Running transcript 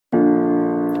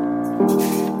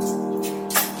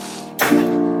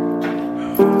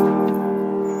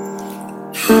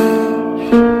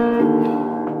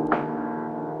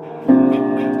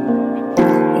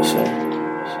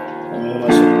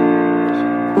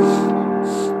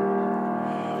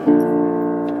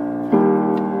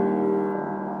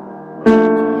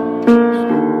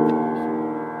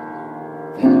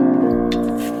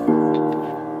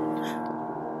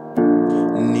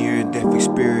Near-death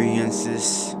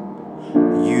experiences,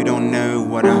 you don't know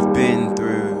what I've been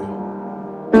through.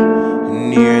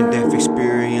 Near-death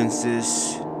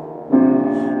experiences,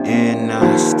 and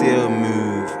I still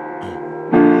move.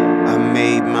 I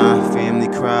made my family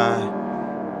cry,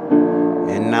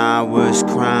 and I was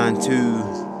crying too.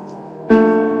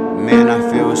 Man, I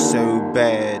feel so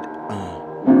bad.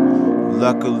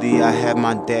 Luckily I have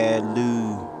my dad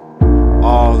Lou,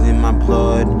 all in my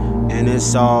blood, and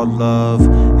it's all love.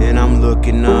 And I'm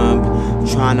looking up,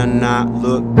 trying to not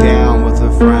look down with a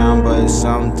frown, but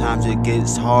sometimes it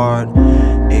gets hard,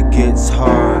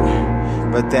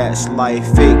 but that's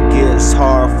life. It gets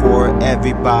hard for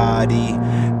everybody.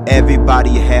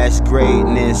 Everybody has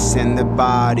greatness, and the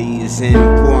body is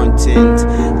important.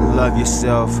 Love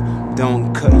yourself,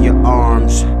 don't cut your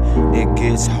arms, it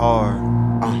gets hard.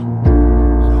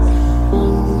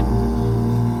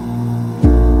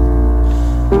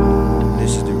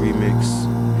 This is the remix.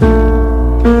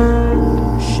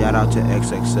 Shout out to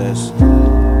XXX.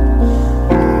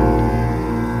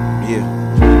 Yeah.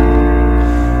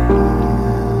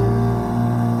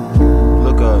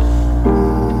 Look up.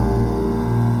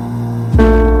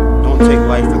 Don't take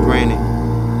life for granted.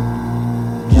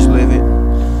 Just live it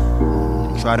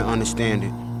and try to understand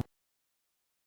it.